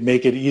we could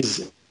make it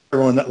easy,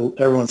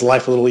 everyone's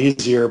life a little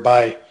easier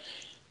by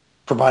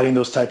providing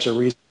those types of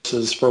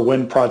resources for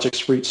when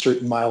projects reach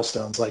certain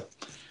milestones. Like,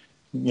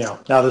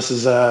 now this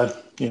is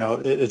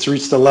it's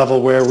reached a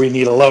level where we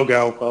need a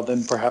logo. Well,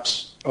 then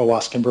perhaps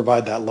OWASP can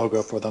provide that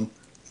logo for them.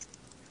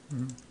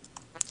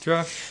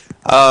 Josh?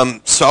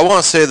 So I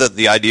want to say that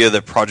the idea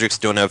that projects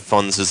don't have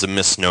funds is a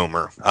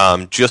misnomer.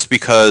 Just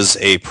because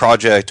a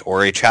project,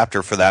 or a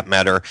chapter for that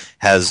matter,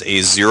 has a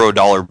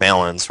 $0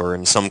 balance, or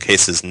in some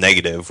cases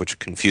negative, which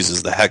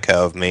confuses the heck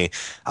out of me,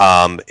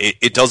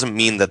 it doesn't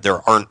mean that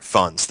there aren't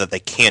funds, that they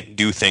can't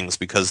do things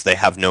because they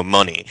have no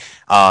money.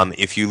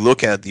 If you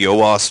look at the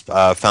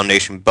OWASP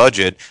Foundation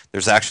budget,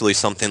 there's actually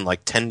something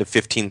like $10,000 to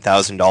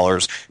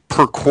 $15,000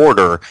 per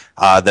quarter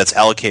that's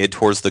allocated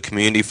towards the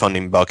community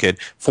funding bucket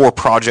for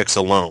projects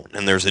alone,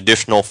 and there's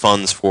additional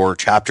funds for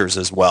chapters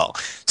as well.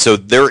 So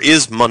there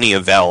is money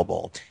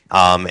available,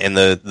 and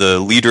the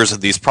leaders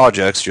of these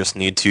projects just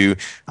need to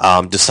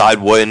decide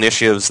what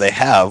initiatives they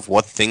have,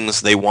 what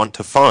things they want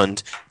to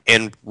fund,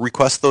 and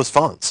request those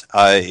funds.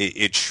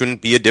 It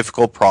shouldn't be a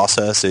difficult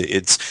process.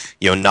 It's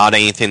not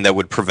anything that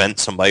would prevent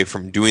somebody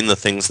from doing the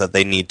things that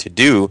they need to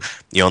do,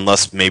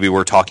 unless maybe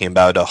we're talking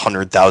about a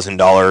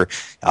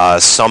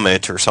 $100,000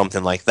 summit or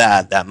something like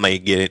that. That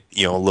might get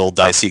a little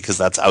dicey because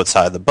that's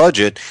outside the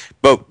budget,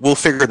 but we'll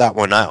figure that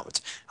one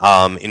out.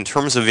 In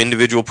terms of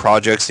individual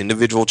projects,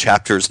 individual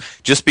chapters,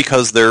 just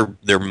because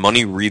their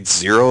money reads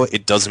zero,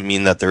 it doesn't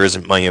mean that there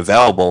isn't money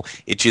available.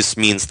 It just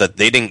means that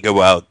they didn't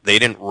go out, they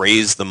didn't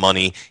raise the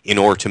money in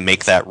order to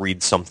make that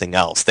read something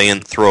else. They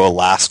didn't throw a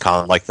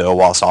LASCON like the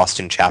OWASP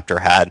Austin chapter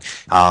had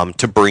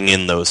to bring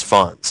in those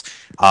funds.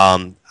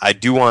 I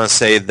do want to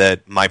say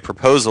that my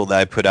proposal that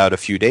I put out a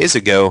few days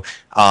ago,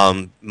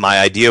 my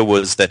idea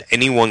was that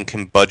anyone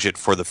can budget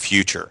for the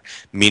future,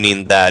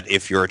 meaning that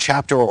if you're a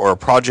chapter or a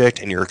project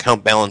and your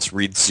account balance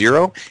reads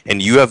zero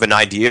and you have an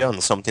idea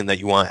on something that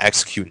you want to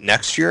execute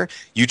next year,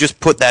 you just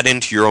put that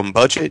into your own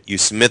budget, you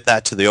submit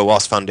that to the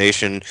OWASP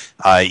Foundation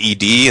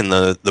ED and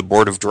the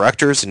board of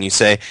directors, and you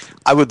say,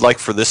 I would like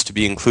for this to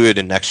be included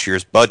in next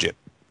year's budget.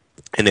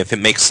 And if it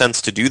makes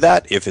sense to do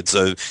that, if it's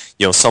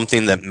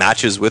something that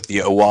matches with the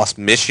OWASP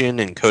mission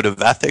and code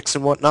of ethics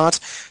and whatnot,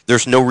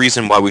 there's no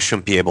reason why we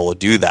shouldn't be able to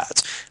do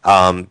that.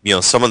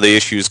 Some of the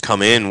issues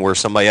come in where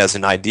somebody has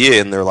an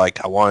idea and they're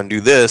like, I want to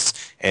do this,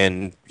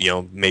 and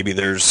maybe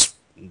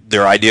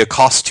their idea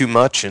costs too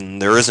much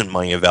and there isn't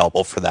money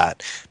available for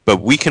that.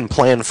 But we can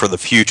plan for the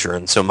future,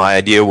 and so my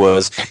idea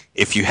was,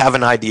 if you have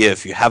an idea,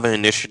 if you have an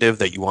initiative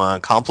that you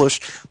want to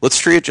accomplish, let's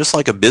treat it just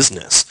like a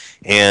business,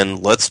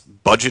 and let's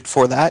budget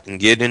for that and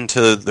get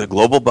into the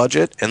global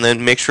budget and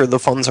then make sure the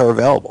funds are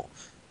available.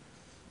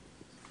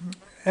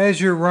 As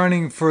you're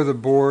running for the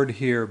board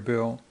here,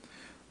 Bill,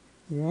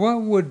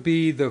 what would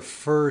be the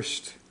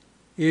first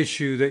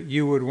issue that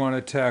you would want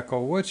to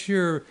tackle? What's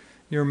your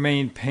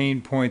main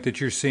pain point that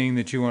you're seeing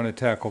that you want to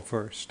tackle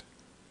first?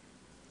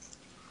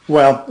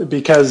 Well,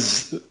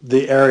 because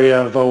the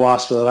area of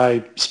OWASP that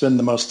I spend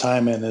the most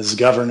time in is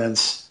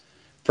governance,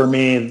 for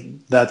me,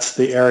 that's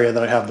the area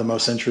that I have the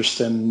most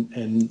interest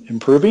in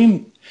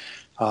improving.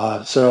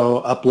 So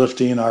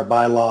uplifting our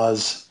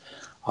bylaws,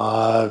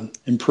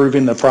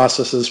 improving the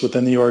processes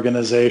within the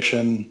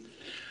organization,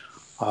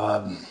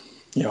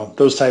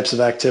 those types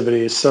of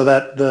activities, so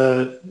that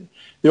the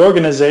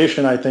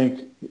organization, I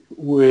think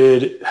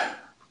where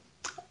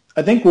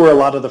a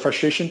lot of the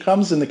frustration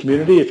comes in the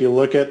community, if you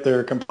look at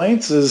their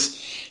complaints,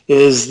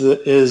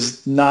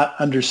 is not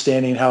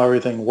understanding how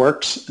everything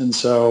works, and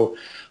so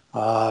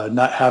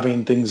not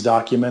having things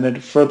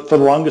documented. For the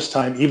longest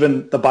time,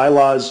 even the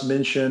bylaws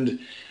mentioned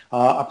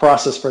a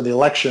process for the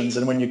elections,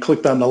 and when you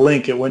clicked on the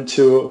link, it went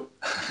to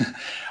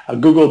a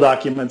Google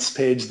Documents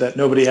page that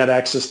nobody had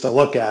access to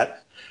look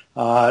at.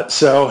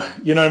 So,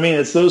 you know what I mean?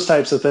 It's those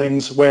types of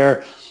things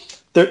where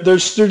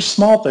there's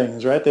small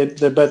things, right?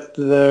 But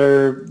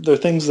they're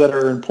things that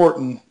are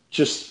important.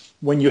 Just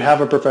when you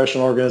have a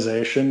professional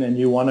organization and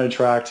you want to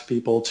attract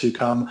people to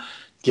come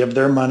give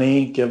their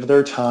money, give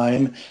their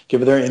time,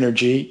 give their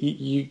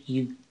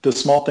energy, the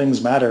small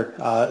things matter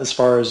as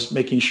far as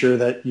making sure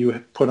that you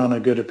put on a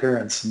good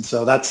appearance. And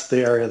so that's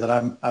the area that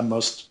I'm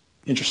most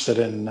interested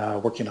in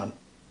working on.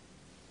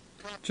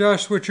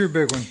 Josh, what's your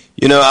big one?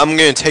 I'm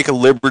going to take a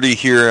liberty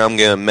here. I'm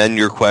going to amend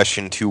your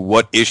question to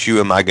what issue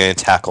am I going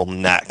to tackle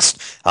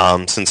next,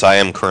 since I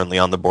am currently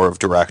on the board of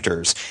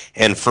directors.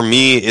 And for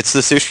me, it's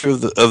this issue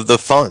of the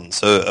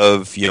funds,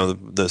 of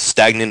the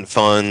stagnant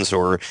funds,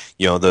 or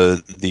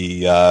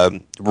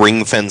the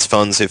ring fence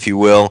funds, if you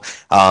will.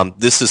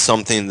 This is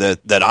something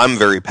that I'm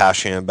very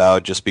passionate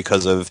about, just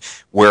because of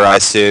where I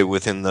sit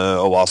within the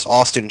OWASP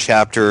Austin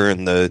chapter,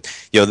 and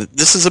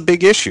this is a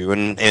big issue.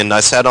 And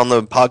I sat on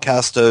the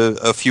podcast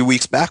a few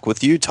weeks back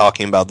with you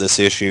talking about this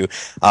issue.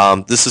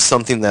 This is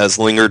something that has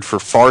lingered for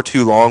far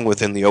too long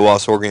within the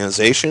OWASP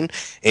organization,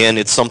 and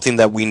it's something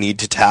that we need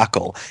to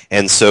tackle.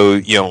 And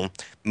so,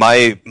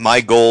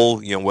 my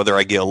goal, whether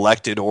I get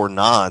elected or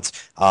not,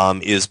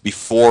 is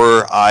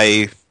before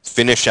I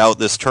finish out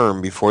this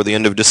term, before the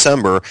end of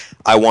December,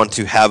 I want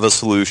to have a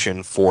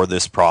solution for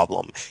this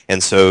problem.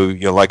 And so,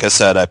 like I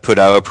said, I put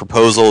out a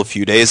proposal a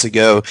few days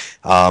ago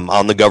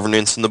on the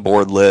governance and the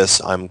board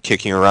list. I'm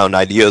kicking around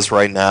ideas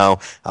right now.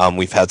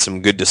 We've had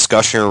some good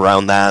discussion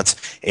around that,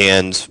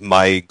 and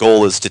my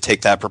goal is to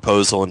take that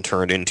proposal and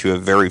turn it into a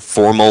very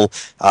formal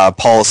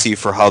policy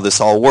for how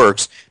this all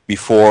works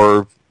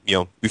before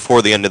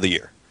before the end of the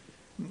year.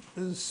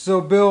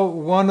 So, Bill,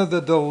 one of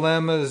the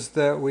dilemmas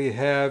that we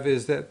have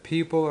is that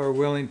people are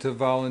willing to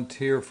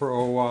volunteer for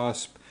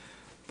OWASP,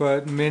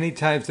 but many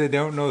times they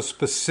don't know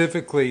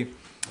specifically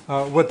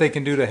what they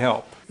can do to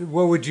help.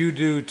 What would you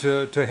do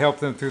to help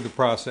them through the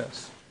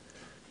process?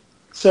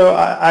 So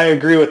I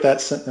agree with that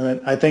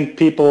sentiment. I think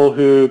people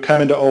who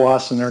come into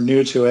OWASP and are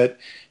new to it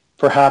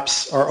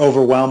perhaps are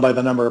overwhelmed by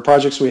the number of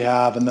projects we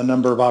have and the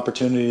number of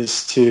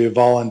opportunities to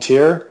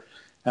volunteer.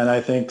 And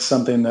I think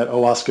something that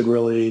OWASP could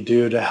really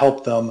do to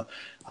help them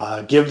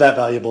give that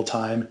valuable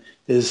time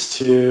is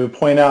to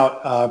point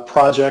out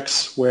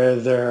projects where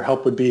their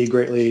help would be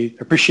greatly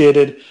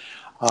appreciated,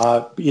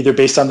 either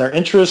based on their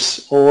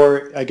interests,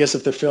 or I guess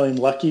if they're feeling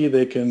lucky,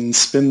 they can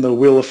spin the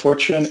wheel of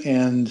fortune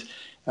and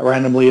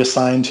randomly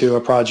assign to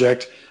a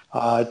project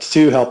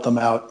to help them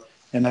out.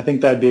 And I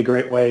think that'd be a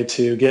great way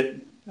to get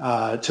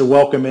to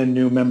welcome in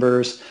new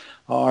members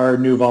or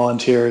new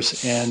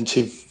volunteers, and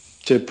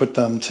to put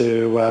them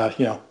to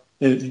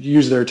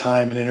use their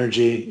time and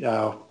energy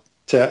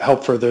to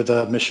help further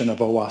the mission of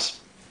OWASP.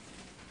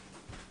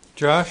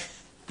 Josh?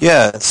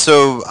 Yeah,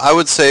 so I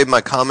would say my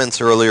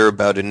comments earlier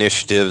about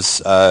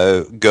initiatives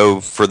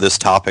go for this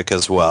topic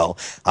as well.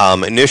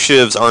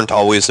 Initiatives aren't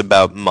always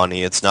about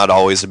money. It's not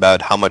always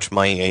about how much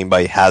money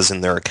anybody has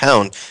in their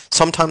account.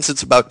 Sometimes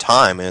it's about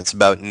time, and it's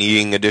about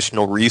needing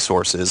additional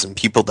resources and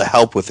people to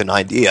help with an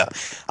idea.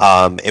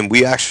 And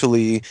we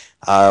actually,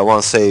 I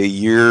want to say a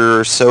year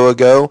or so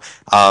ago,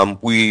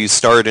 we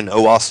started an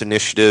OWASP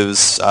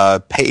Initiatives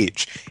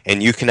page.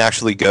 And you can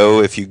actually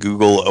go, if you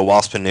Google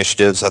OWASP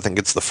Initiatives, I think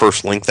it's the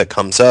first link that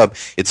comes up.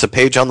 It's a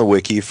page on the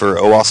wiki for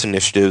OWASP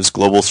Initiatives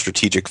Global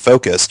Strategic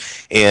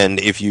Focus. And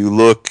if you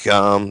look,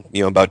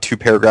 about 2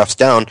 paragraphs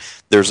down,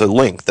 there's a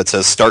link that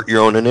says start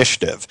your own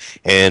initiative.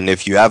 And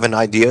if you have an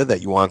idea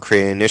that you want to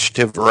create an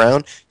initiative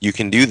around, you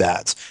can do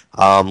that.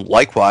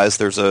 Likewise,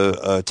 there's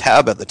a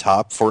tab at the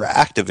top for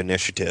active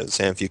initiatives.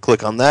 And if you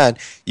click on that,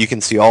 you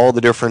can see all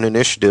the different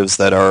initiatives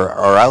that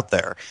are out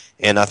there.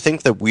 And I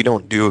think that we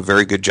don't do a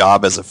very good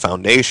job as a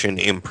foundation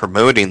in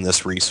promoting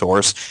this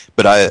resource,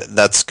 but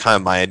that's kind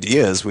of my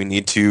idea, is we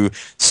need to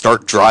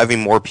start driving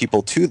more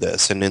people to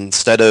this. And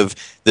instead of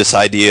this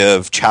idea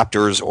of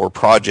chapters or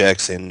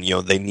projects and,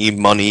 they need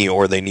money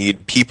or they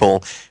need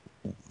people,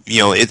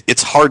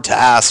 it's hard to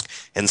ask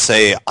and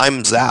say,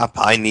 I'm Zap,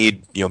 I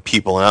need,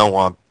 people, and I don't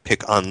want to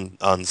pick on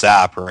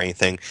Zap or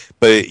anything,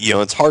 but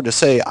it's hard to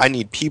say I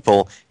need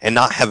people and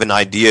not have an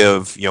idea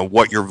of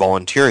what you're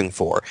volunteering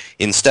for.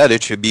 Instead,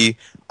 it should be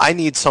I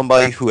need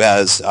somebody who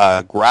has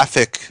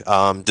graphic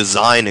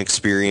design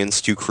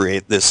experience to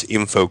create this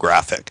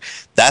infographic.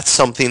 That's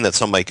something that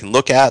somebody can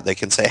look at. They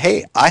can say,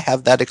 hey, I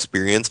have that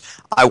experience,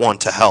 I want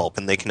to help,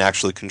 and they can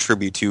actually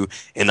contribute to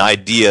an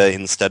idea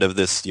instead of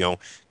this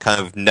kind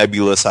of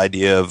nebulous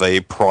idea of a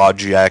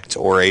project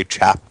or a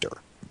chapter.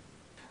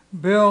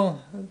 Bill,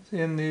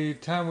 in the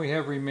time we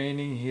have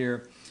remaining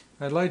here,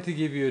 I'd like to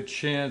give you a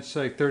chance,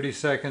 like 30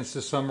 seconds,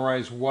 to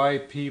summarize why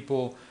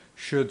people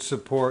should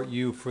support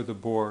you for the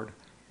board.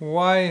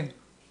 Why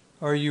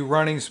are you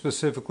running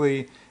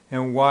specifically,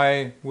 and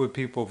why would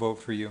people vote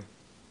for you?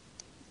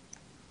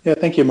 Yeah,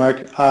 thank you,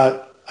 Mark.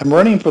 I'm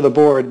running for the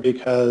board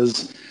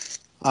because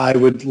I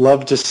would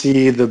love to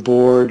see the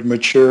board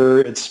mature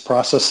its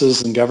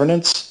processes and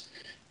governance.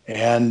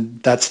 And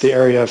that's the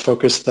area of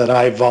focus that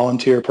I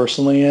volunteer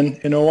personally in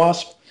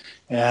OWASP.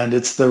 And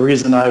it's the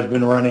reason I've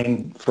been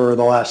running for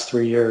the last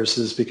 3 years,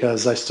 is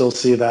because I still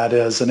see that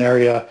as an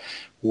area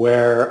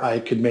where I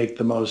could make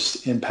the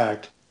most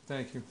impact.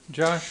 Thank you.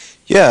 Josh?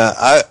 Yeah,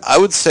 I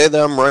would say that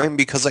I'm running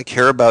because I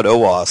care about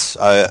OWASP.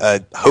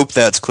 I hope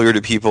that's clear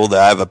to people that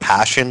I have a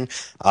passion,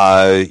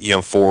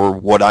 for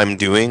what I'm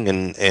doing,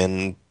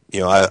 and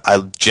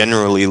I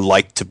genuinely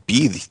like to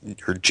be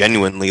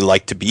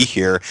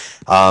here.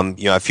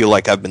 I feel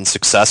like I've been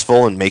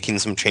successful in making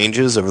some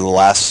changes over the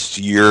last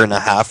year and a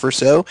half or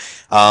so,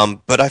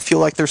 but I feel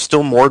like there's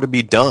still more to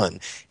be done.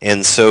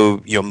 And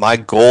so, my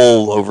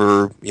goal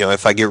over,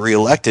 if I get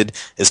reelected,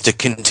 is to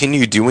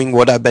continue doing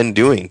what I've been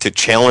doing, to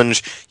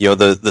challenge,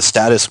 the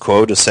status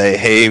quo, to say,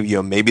 hey,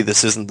 maybe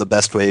this isn't the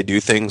best way to do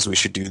things, we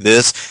should do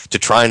this, to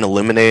try and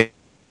eliminate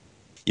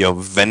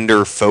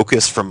vendor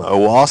focus from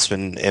OWASP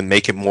and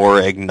make it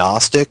more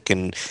agnostic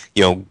and,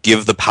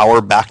 give the power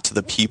back to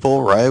the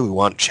people, right? We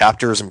want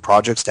chapters and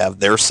projects to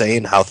have their say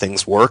in how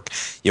things work.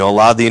 A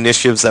lot of the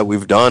initiatives that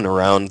we've done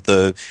around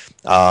the,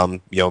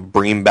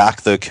 bringing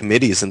back the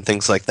committees and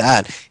things like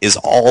that is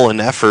all an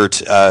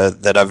effort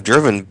that I've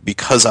driven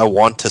because I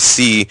want to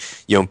see,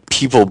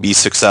 people be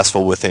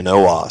successful within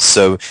OWASP.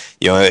 So,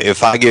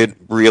 if I get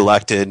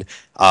reelected,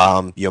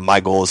 my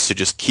goal is to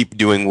just keep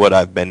doing what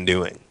I've been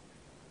doing.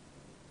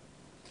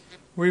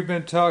 We've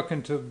been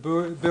talking to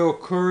Bill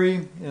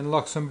Curry in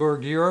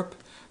Luxembourg, Europe,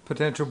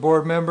 potential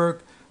board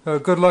member.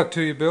 Good luck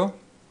to you, Bill.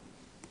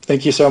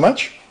 Thank you so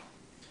much.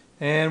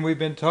 And we've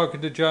been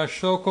talking to Josh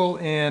Sokol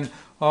in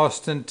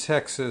Austin,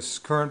 Texas,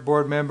 current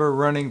board member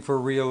running for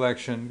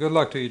re-election. Good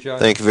luck to you, Josh.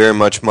 Thank you very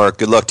much, Mark.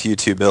 Good luck to you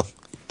too, Bill.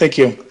 Thank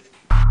you.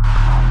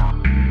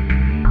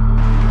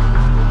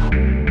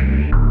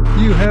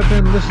 You have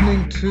been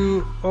listening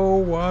to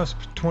OWASP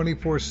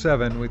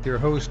 24/7 with your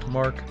host,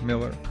 Mark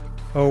Miller.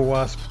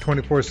 OWASP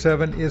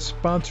 24/7 is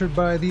sponsored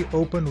by the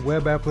Open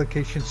Web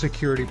Application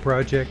Security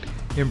Project,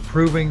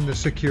 improving the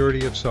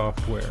security of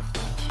software.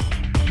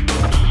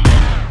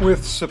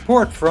 With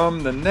support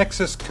from the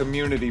Nexus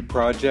Community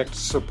Project,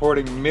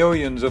 supporting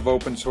millions of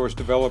open source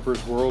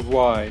developers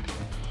worldwide,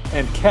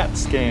 and CAT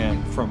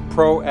Scan from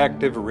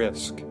Proactive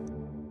Risk.